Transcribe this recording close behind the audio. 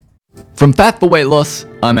From Fat for Weight Loss,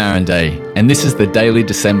 I'm Aaron Day, and this is the daily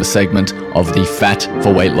December segment of the Fat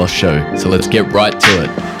for Weight Loss show. So let's get right to it.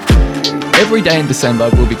 Every day in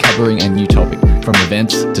December, we'll be covering a new topic, from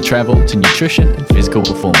events to travel to nutrition and physical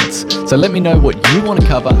performance. So let me know what you want to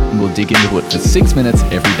cover, and we'll dig into it for 6 minutes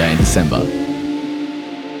every day in December.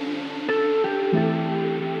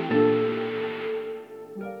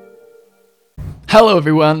 Hello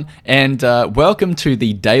everyone, and welcome to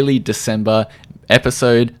the daily December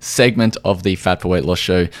episode segment of the Fat for Weight Loss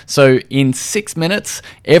show. So in 6 minutes,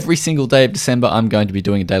 every single day of December, I'm going to be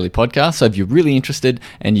doing a daily podcast. So if you're really interested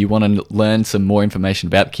and you want to learn some more information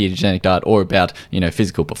about the ketogenic diet or about,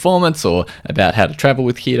 physical performance or about how to travel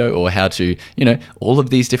with keto or how to, all of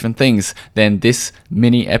these different things, then this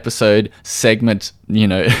mini episode segment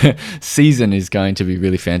season is going to be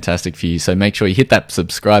really fantastic for you. So make sure you hit that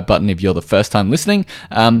subscribe button if you're the first time listening.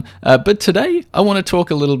 But today I want to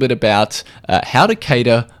talk a little bit about how to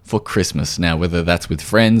cater for Christmas. Now, whether that's with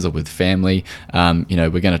friends or with family, we're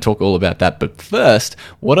going to talk all about that. But first,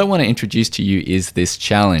 what I want to introduce to you is this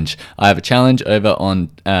challenge. I have a challenge over on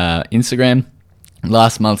Instagram.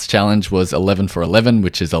 Last month's challenge was 11 for 11,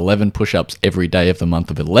 which is 11 push-ups every day of the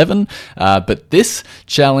month of 11. But this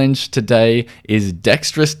challenge today is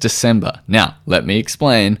Dexterous December. Now, let me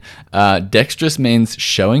explain. Dexterous means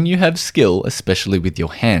showing you have skill, especially with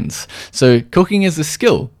your hands. So cooking is a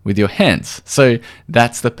skill with your hands. So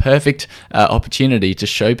that's the perfect opportunity to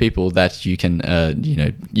show people that you can,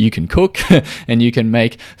 you can cook and you can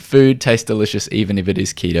make food taste delicious, even if it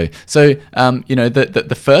is keto. So,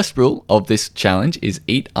 the first rule of this challenge is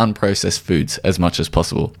eat unprocessed foods as much as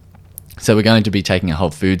possible. So we're going to be taking a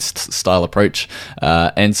whole foods style approach.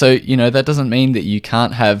 And so, that doesn't mean that you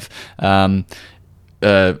can't have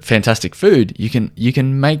fantastic food. You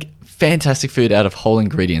can make fantastic food out of whole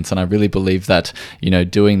ingredients, and I really believe that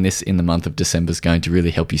doing this in the month of December is going to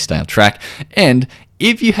really help you stay on track. And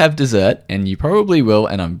if you have dessert, and you probably will,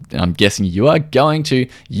 and I'm guessing you are going to,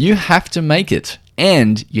 you have to make it.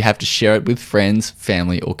 And you have to share it with friends,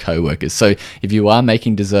 family, or co-workers. So if you are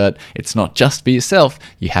making dessert, it's not just for yourself,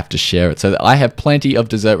 you have to share it. So I have plenty of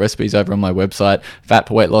dessert recipes over on my website,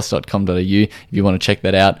 fatforweightloss.com.au, if you want to check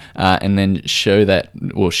that out, and then share that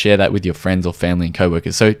with your friends or family and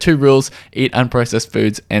co-workers. So 2 rules: eat unprocessed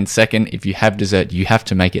foods, and second, if you have dessert, you have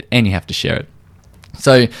to make it and you have to share it.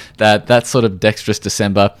 So that's sort of Dexterous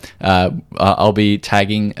December. I'll be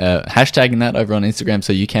hashtagging that over on Instagram,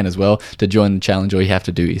 so you can as well. To join the challenge, all you have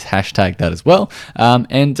to do is hashtag that as well.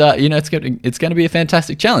 It's going to be a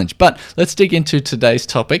fantastic challenge. But let's dig into today's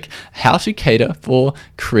topic: how to cater for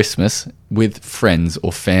Christmas with friends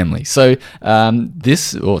or family. So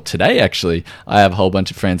today actually, I have a whole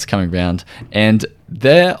bunch of friends coming around, and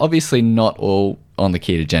they're obviously not all on the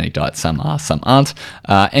ketogenic diet. Some are, some aren't.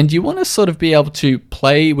 And you want to sort of be able to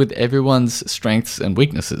play with everyone's strengths and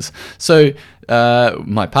weaknesses. So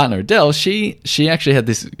my partner Adele, she actually had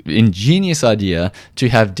this ingenious idea to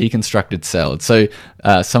have deconstructed salad. So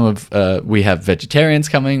we have vegetarians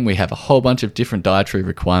coming, we have a whole bunch of different dietary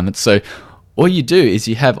requirements. So all you do is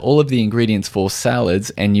you have all of the ingredients for salads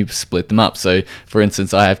and you split them up. So, for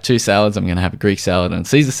instance, I have 2 salads. I'm going to have a Greek salad and a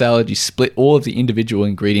Caesar salad. You split all of the individual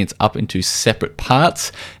ingredients up into separate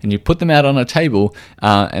parts and you put them out on a table.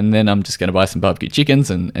 And then I'm just going to buy some barbecue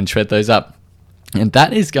chickens and shred those up. And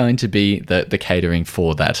that is going to be the catering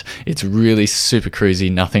for that. It's really super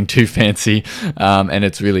cruisy, nothing too fancy, and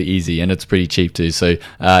it's really easy, and it's pretty cheap too. So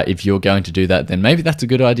if you're going to do that, then maybe that's a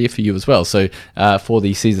good idea for you as well. So for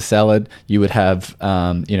the Caesar salad, you would have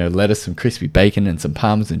lettuce, some crispy bacon, and some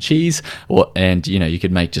Parmesan cheese, and you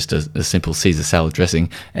could make just a simple Caesar salad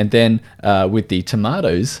dressing. And then with the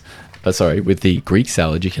tomatoes, with the Greek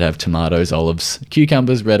salad, you could have tomatoes, olives,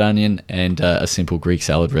 cucumbers, red onion, and a simple Greek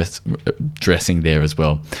salad dressing there as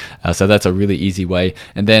well. So that's a really easy way.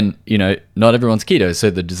 And then, not everyone's keto. So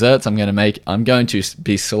the desserts I'm going to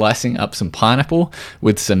be slicing up some pineapple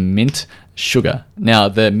with some mint sugar. Now,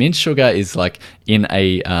 the mint sugar is like in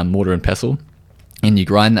a mortar and pestle. And you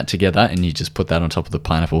grind that together and you just put that on top of the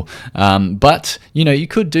pineapple. But, you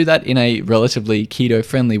could do that in a relatively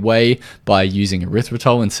keto-friendly way by using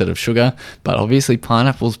erythritol instead of sugar. But obviously,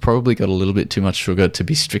 pineapple's probably got a little bit too much sugar to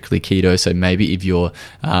be strictly keto. So maybe if you're,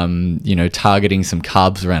 targeting some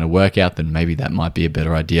carbs around a workout, then maybe that might be a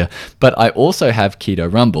better idea. But I also have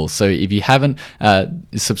Keto Rumble. So if you haven't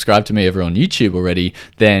subscribed to me over on YouTube already,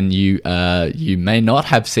 then you may not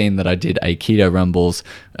have seen that I did a Keto Rumbles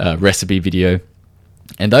recipe video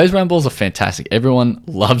And those rum balls are fantastic. Everyone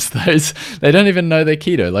loves those. They don't even know they're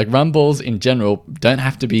keto. Like rum balls in general don't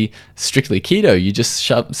have to be strictly keto. You just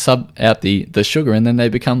sub out the sugar and then they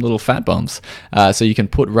become little fat bombs. So you can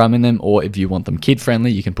put rum in them, or if you want them kid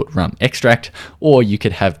friendly, you can put rum extract, or you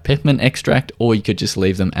could have peppermint extract, or you could just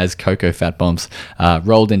leave them as cocoa fat bombs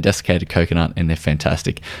rolled in desiccated coconut, and they're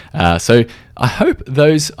fantastic. So I hope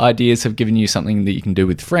those ideas have given you something that you can do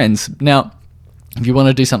with friends. Now, if you want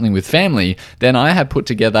to do something with family, then I have put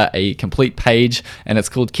together a complete page, and it's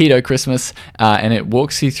called Keto Christmas, and it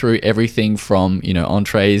walks you through everything from,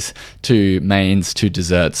 entrees to mains to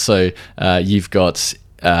desserts. So you've got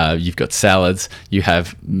salads, you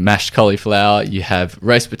have mashed cauliflower, you have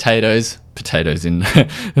roast potatoes in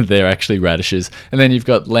they're actually radishes, and then you've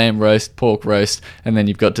got lamb roast, pork roast, and then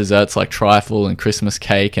you've got desserts like trifle and Christmas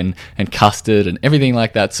cake and custard and everything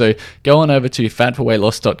like that. So go on over to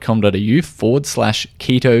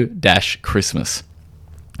fatforweightloss.com.au/keto-Christmas.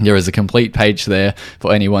 There is a complete page there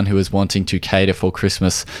for anyone who is wanting to cater for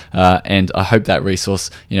Christmas, and I hope that resource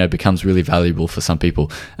becomes really valuable for some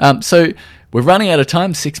people. So we're running out of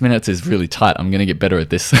time. 6 minutes is really tight. I'm going to get better at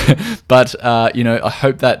this. But, I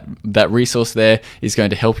hope that resource there is going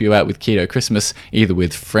to help you out with Keto Christmas, either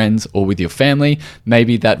with friends or with your family.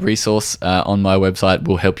 Maybe that resource on my website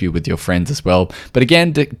will help you with your friends as well. But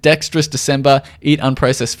again, Dexterous December, eat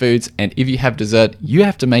unprocessed foods. And if you have dessert, you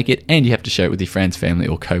have to make it and you have to share it with your friends, family,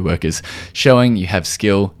 or co-workers, showing you have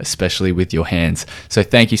skill, especially with your hands. So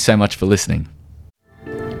thank you so much for listening.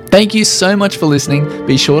 Thank you so much for listening.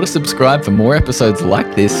 Be sure to subscribe for more episodes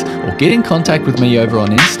like this, or get in contact with me over on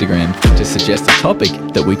Instagram to suggest a topic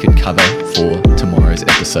that we could cover for tomorrow's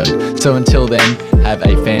episode. So until then, have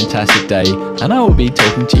a fantastic day, and I will be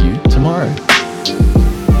talking to you tomorrow.